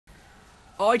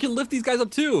Oh, I can lift these guys up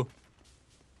too.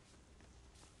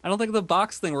 I don't think the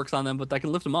box thing works on them, but I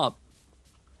can lift them up.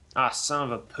 Ah, son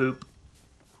of a poop.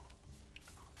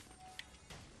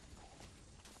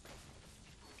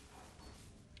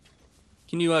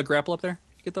 Can you grapple up there?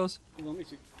 Get those? Let me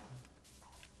see.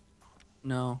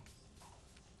 No.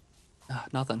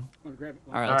 Nothing. I'm gonna grab it.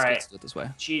 All right, All let's right. let's do it this way.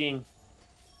 Cheating.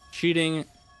 Cheating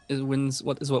is wins.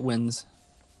 What is what wins?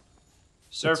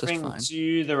 It's just Surfing fine.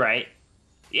 to the right.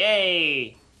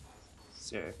 Yay!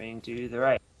 Surfing to the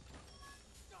right.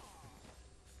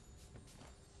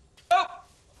 Oh!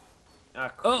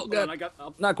 Ah, Oh Hold god, on, I got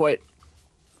up. not quite.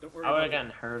 Don't worry I would about have it.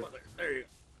 gotten hurt. There you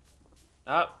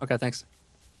Oh, Okay, thanks.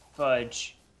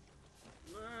 fudge.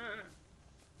 go.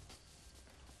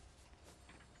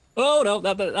 Oh no,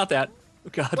 not that. Oh,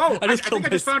 god, Whoa, I just I killed think I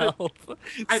just found it. myself.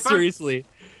 I found- Seriously,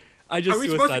 I just Are we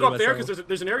supposed to go up there? myself. Because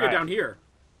there's an area Alright. down here.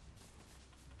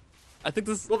 I think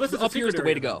this. Well, this is a up here is secret the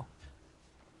way to area. go.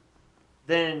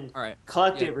 Then All right.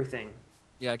 collect Yeah. everything.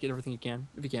 Yeah, get everything you can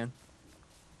if you can.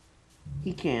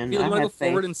 He can. You I want to go have faith.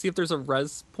 forward and see if there's a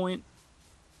res point?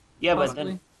 Yeah, but possibly?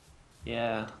 then.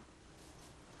 Yeah.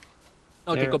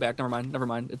 Okay, There. go back. Never mind. Never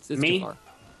mind. It's Me? too far.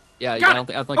 Yeah, Got I don't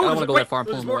think I don't Oh, want to go that far and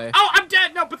pull there's him more. away. Oh, I'm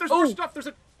dead. No, but there's more Oh. stuff. There's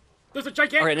a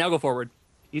gigantic. All right, now go forward.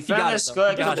 You got found it, a though.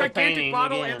 skull You got There's a it. gigantic painting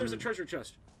bottle again. and there's a treasure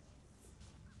chest.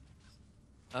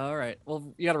 All right. Well,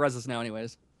 you gotta res this now,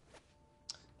 anyways.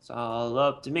 It's all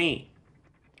up to me.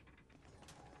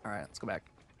 All right, let's go back.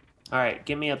 All right,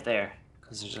 get me up there,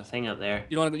 cause there's a thing up there.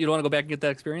 You don't want to go back and get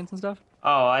that experience and stuff?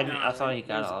 Oh, I No, thought he got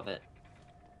there's- all of it.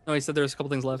 No, he said there's a couple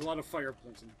things There's left. a lot of fire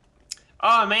points in there.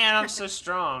 Oh man, I'm so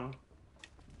strong.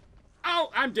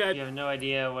 Oh, I'm dead. You have no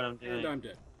idea what I'm And doing. I'm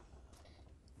dead.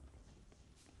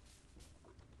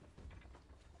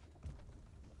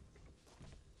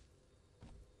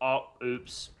 Oh,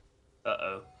 oops.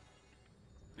 Uh-oh.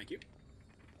 Thank you.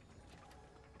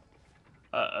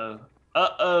 Uh-oh.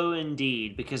 Uh-oh,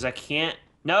 indeed. Because I can't...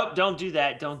 Nope, don't do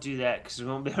that. Don't do that. Because we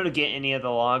won't be able to get any of the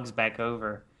logs back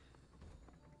over.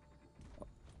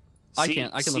 I See-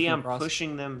 can't. I can See, lift them I'm across.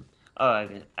 pushing them... Oh,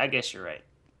 I guess you're right.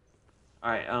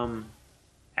 Alright,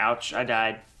 Ouch, I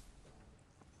died.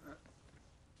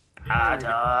 I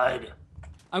died.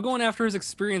 I'm going after his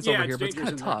experience Yeah, over it's here, but it's kind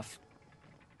dangerous of in there. tough.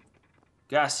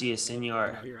 Gracias,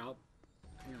 senor. Here, hang on,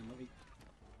 let me.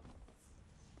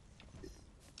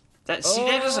 That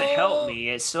doesn't help Oh! me.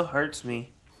 It still hurts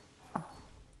me. Well,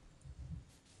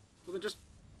 then just.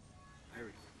 There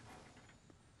we go.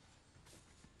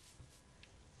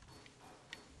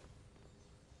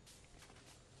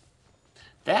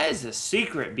 That is a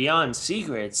secret beyond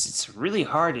secrets. It's really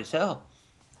hard to tell.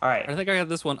 All I right. think I got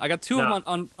this one. I got two of No.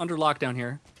 them under lockdown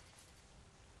here.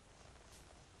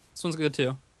 This one's good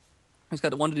too. He's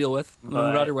got one to deal with. I'm gonna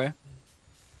move But- out of your way.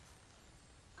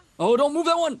 Oh, don't move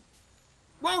that one!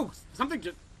 Whoa! Something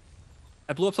just.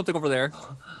 I blew up something over there.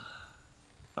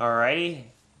 Alrighty.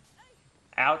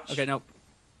 Ouch. Okay, no.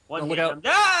 One Oh, look hit out. and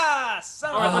I'm- Ah! Son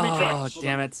of Alright, a let me try. Oh, Hold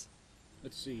damn on. it.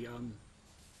 Let's see.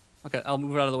 Okay, I'll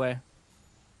move out of the way.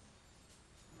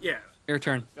 Yeah. Your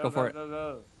turn. Go for it.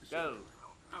 Go.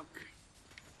 Okay.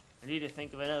 I need to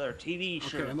think of another TV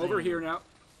show. Okay, I'm over thing. here now.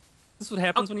 This is what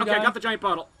happens when you Okay, die. I got the giant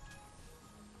bottle.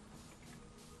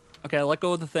 Okay, I'll let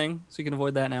go of the thing so you can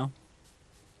avoid that now.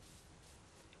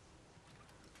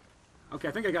 Okay,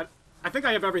 I think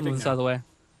I have everything Move this out of now. the way.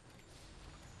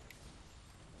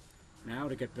 Now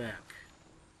to get back.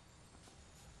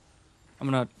 I'm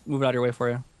gonna move it out of your way for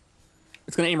you.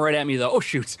 It's gonna aim right at me though. Oh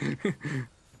shoot!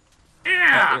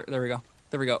 Yeah! there we go.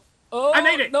 There we go. Oh, I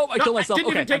made it! Nope, I No, killed I myself. didn't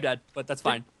Okay, even take- I'm dead. But that's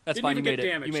fine. That's didn't fine. You even made get it.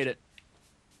 damaged. You made it.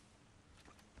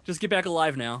 Just get back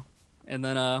alive now, and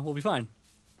then we'll be fine.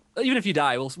 Even if you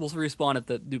die, we'll respawn at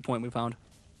the new point we found.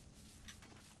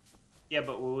 Yeah,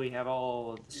 but will we have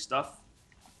all of the stuff?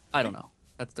 I don't know.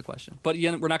 That's the question. But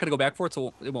again, we're not gonna go back for it,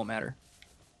 so it won't matter.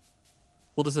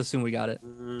 We'll just assume we got it.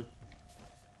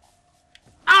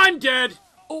 I'm dead!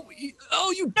 Oh, you!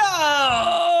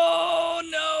 Oh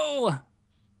no!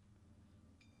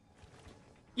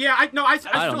 Yeah, I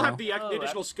still don't have know. the Oh,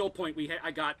 additional skill point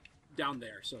I got down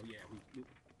there, so yeah,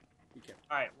 we kept.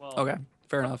 All right. Well. Okay,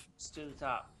 fair enough. Let's to the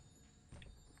top.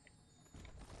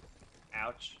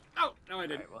 Ouch. Oh, no, I All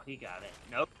didn't. right. Well, he got it.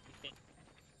 Nope.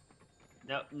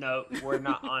 No, we're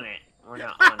not on it. We're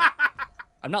not on it.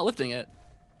 I'm not lifting it.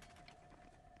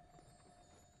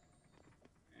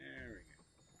 There we go.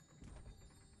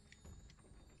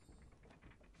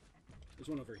 There's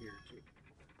one over here, too.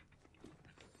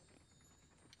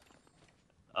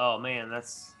 Oh man,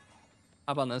 that's.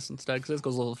 Hop on this instead, because this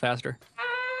goes a little faster.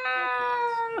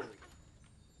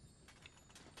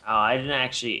 Oh, I didn't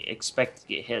actually expect to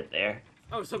get hit there.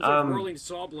 Oh, some sort of whirling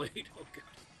saw blade. Oh god.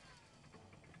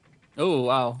 Oh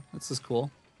wow, this is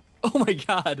cool. Oh my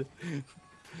god,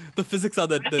 the physics on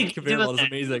that you conveyor doing belt is that?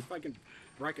 amazing. If I can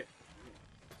break it.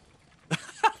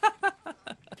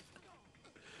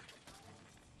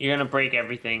 You're gonna break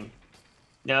everything.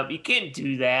 Nope, you can't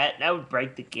do that. That would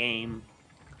break the game.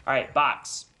 All right,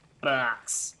 box,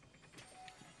 box,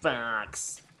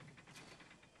 box.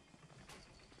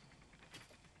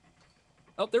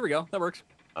 Oh, there we go. That works.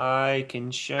 I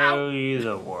can show you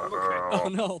the Oh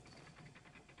world. no.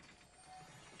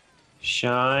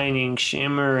 Shining,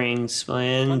 shimmering,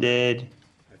 splendid.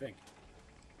 I think.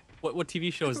 What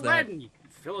TV show is Mr. that? Aladdin, you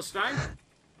Philistine?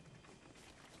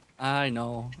 I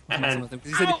know. I was messing with him 'cause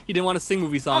he said Ow! he didn't want to sing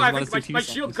movie Oh, songs. I he wanted think to sing my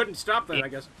TV shield songs. couldn't stop that, I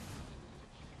guess.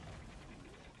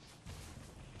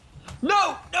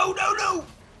 No, no, no, no!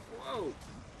 Whoa.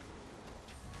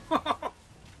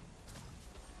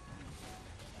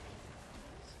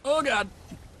 Oh god.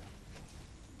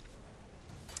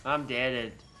 I'm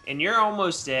dead, and you're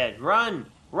almost dead. Run,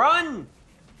 run!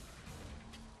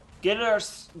 Get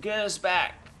us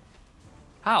back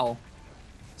How?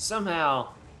 somehow.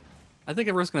 I think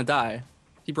everyone's gonna die.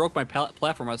 He broke my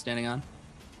platform I was standing on.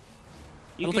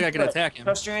 You don't think I can do it. attack him.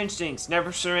 Trust your instincts.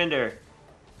 Never surrender.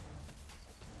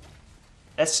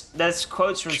 That's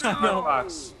quotes from No.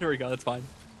 Starbucks. Here we go. That's fine.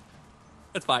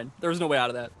 That's fine. There was no way out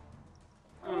of that.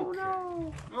 Okay.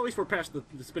 Well, at least we're past the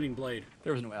spinning blade.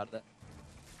 There was no way out of that.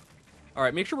 All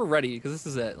right, make sure we're ready because this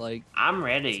is it. Like I'm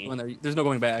ready. when there's no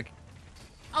going back.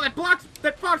 Oh, that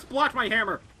box blocked my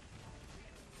hammer.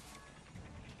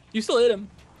 You still hit him.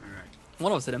 All right.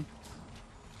 One of us hit him.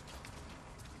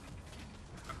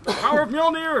 The power of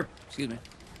Mjolnir. Excuse me.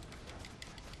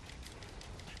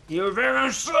 You're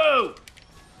very slow.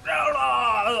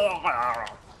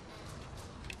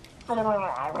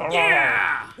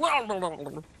 Yeah.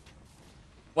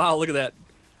 Wow, look at that.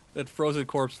 That frozen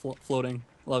corpse floating.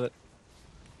 Love it.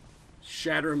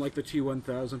 Shatter him like the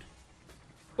T-1000.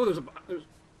 Oh, there's.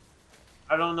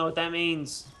 I don't know what that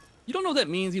means. You don't know what that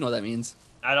means. You know what that means.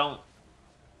 I don't.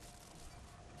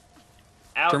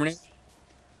 Ouch. Terminate.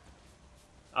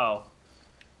 Oh.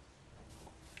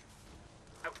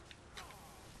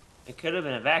 It could have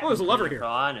been a vacuum. Oh, there's a lever cleaner here. For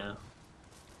all I know.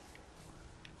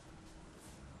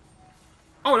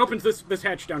 Oh, it opens this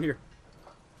hatch down here.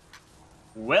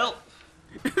 Well,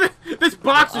 This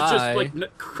box is just I-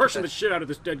 like crushing the shit out of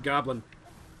this dead goblin.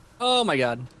 Oh my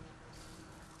god.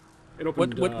 It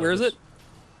opened. Where is this- it?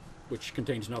 Which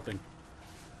contains nothing.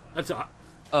 That's a.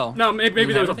 Oh. No, maybe You there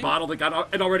was have a anything? bottle that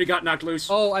it already got knocked loose.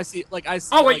 Oh, I see. Like I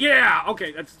see. Oh wait, like, yeah.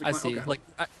 Okay, that's. The I see. Okay. Like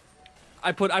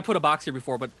I put a box here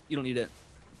before, but you don't need it.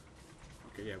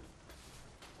 Okay, yeah.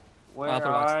 where I'll put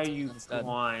a box are you instead.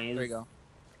 guys? There you go.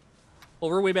 Well,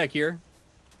 we're way back here.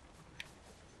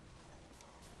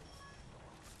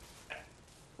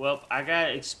 Well, I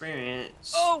got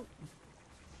experience. Oh.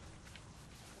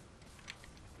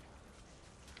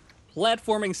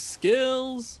 Platforming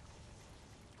skills.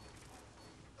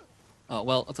 Oh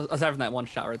well, aside from that one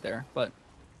shot right there, but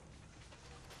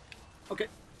Okay.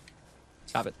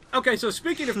 stop it. Okay, so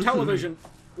speaking of television,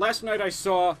 last night I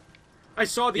saw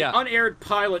the Yeah. unaired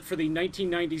pilot for the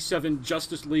 1997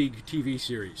 Justice League TV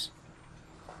series.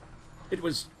 It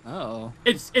was. Oh.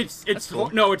 It's cool.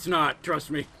 no, it's not.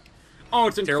 Trust me. Oh,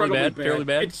 it's incredibly bad? Terribly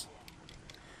bad?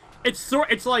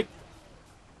 It's like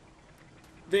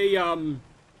they how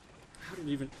did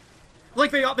it even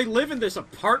like they live in this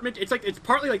apartment. It's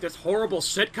partly like this horrible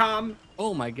sitcom.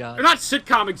 Oh my god. Or not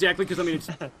sitcom exactly, because I mean it's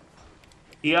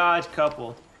The odd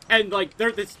couple. and like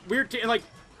they're this weird and like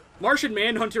Martian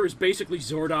Manhunter is basically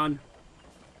Zordon,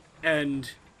 and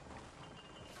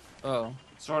Oh.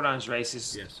 Zordon's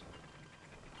racist. yes.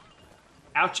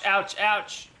 Ouch, ouch,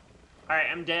 ouch. Alright,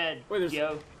 I'm dead. Wait, there's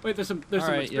Yo. there's some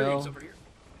Alright, experience yo. over here.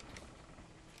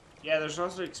 Yeah, there's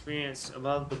also experience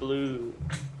above the blue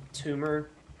tumor.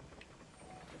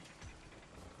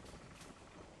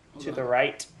 Hold To on. the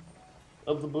right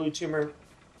of the blue tumor.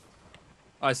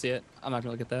 Oh, I see it. I'm not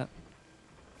gonna look at that.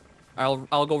 I'll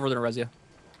go over there and res you.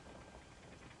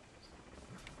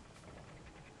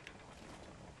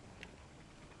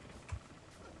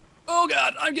 Oh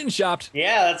god, I'm getting shopped.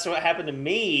 Yeah, that's what happened to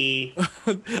me.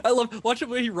 I love watch the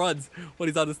way he runs when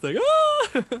he's on this thing.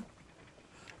 Ah!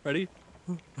 Ready?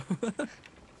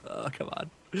 Oh come on.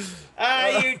 Ah,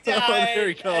 you died. There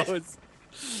he goes.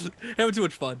 Having too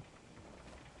much fun.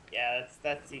 Yeah,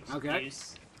 that's the excuse. Okay.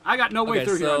 I got no way Okay,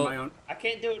 through here so- on my own. I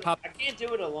can't do it. Pop- I can't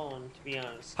do it alone, to be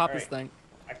honest. Pop Alright, this thing.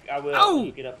 I will. Oh! When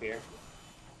you get up here.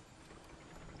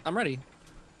 I'm ready.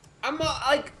 I'm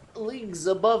like leagues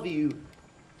above you.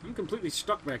 I'm completely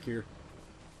stuck back here.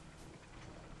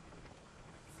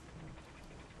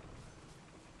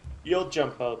 You'll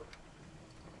jump up.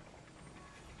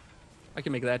 I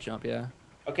can make that jump, yeah.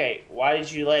 Okay, why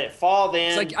did you let it fall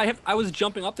then? It's like I was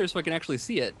jumping up there so I can actually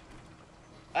see it.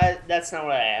 That's not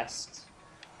what I asked.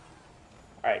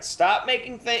 Alright, stop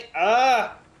making things.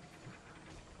 Alright,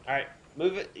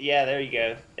 move it. Yeah, there you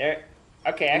go. There.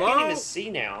 Okay, I can't Hello? even see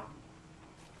now.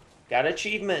 Got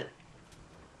achievement.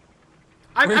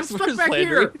 I'm stuck back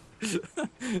here.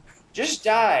 Just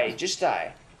die. Just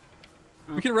die.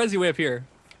 We can res you way up here.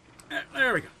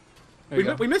 There we go. There you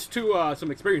go. We missed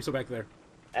some experience back there.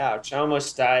 Ouch, I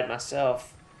almost died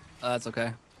myself. That's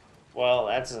okay. Well,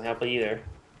 that doesn't help either.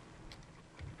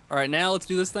 All right, now let's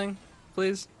do this thing,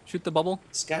 please. Shoot the bubble.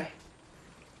 This guy?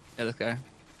 Yeah, this guy.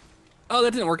 Oh,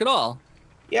 that didn't work at all.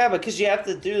 Yeah, because you have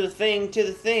to do the thing to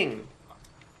the thing.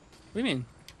 What do you mean?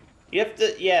 You have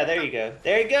to, yeah, there you go.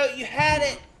 There you go, you had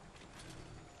it!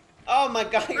 Oh my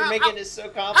god, you're making it so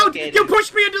complicated. You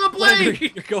pushed me into the Flandry,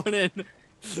 blade! you're going in.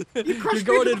 You You're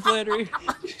going in, Flandry.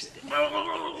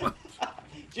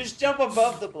 Just jump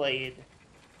above the blade.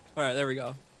 All right, there we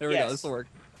go. There we go. This will work.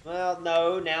 Well,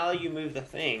 no, now you move the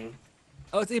thing.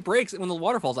 Oh, it breaks when the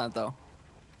water falls on it, though.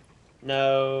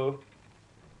 No.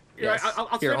 Yeah, Yes. I'll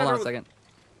Here, stand hold on a over- second.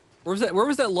 Where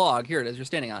was that log? Here it is. You're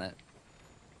standing on it.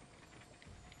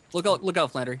 Look out,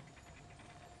 Flandry.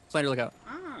 Flandry, look out.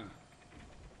 Ah,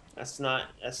 That's not,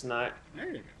 there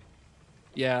you go.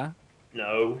 Yeah.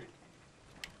 no.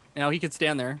 Now he could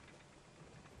stand there.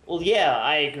 Well, yeah,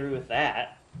 I agree with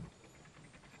that.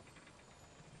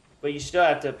 But you still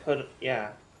have to put,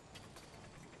 yeah.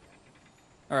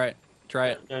 All right, try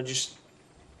it. No, just...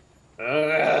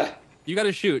 Ugh. You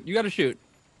gotta shoot. You gotta shoot.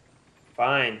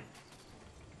 Fine.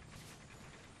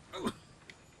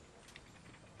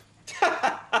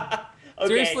 Okay,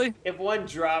 Seriously? if one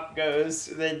drop goes,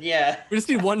 then yeah. We just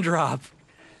need one drop.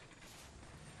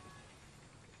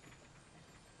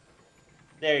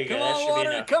 There you go. Come That on, should water,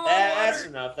 be enough. come on, That's water.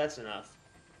 enough. That's enough.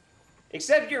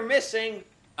 Except you're missing.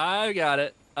 I got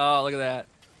it. Oh, look at that.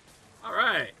 All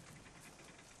right.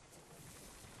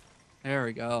 There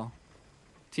we go.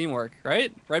 Teamwork,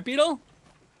 right? Right, Beetle?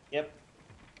 Yep.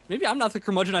 Maybe I'm not the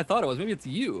curmudgeon I thought it was. Maybe it's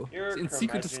you. You're a In secret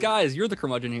curmudgeon. disguise, you're the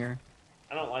curmudgeon here.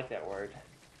 I don't like that word.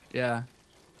 Yeah.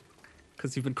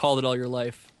 Because you've been called it all your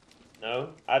life. No,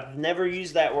 I've never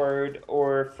used that word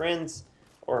or friends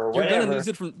or You're whatever.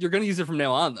 gonna use it from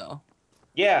now on, though.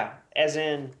 Yeah, as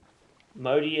in,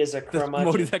 Modi is a curmudgeon.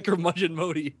 Modi, that curmudgeon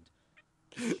Modi.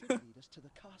 Should lead us to the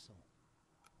castle.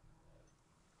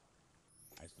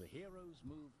 As the heroes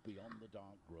moved beyond the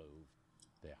dark grove,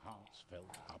 their hearts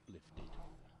felt uplifted.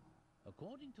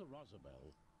 According to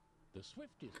Rosabelle, the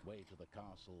swiftest way to the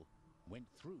castle went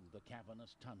through the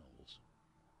cavernous tunnels.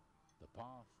 The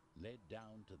path led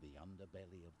down to the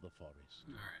underbelly of the forest.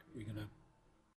 All right. We're gonna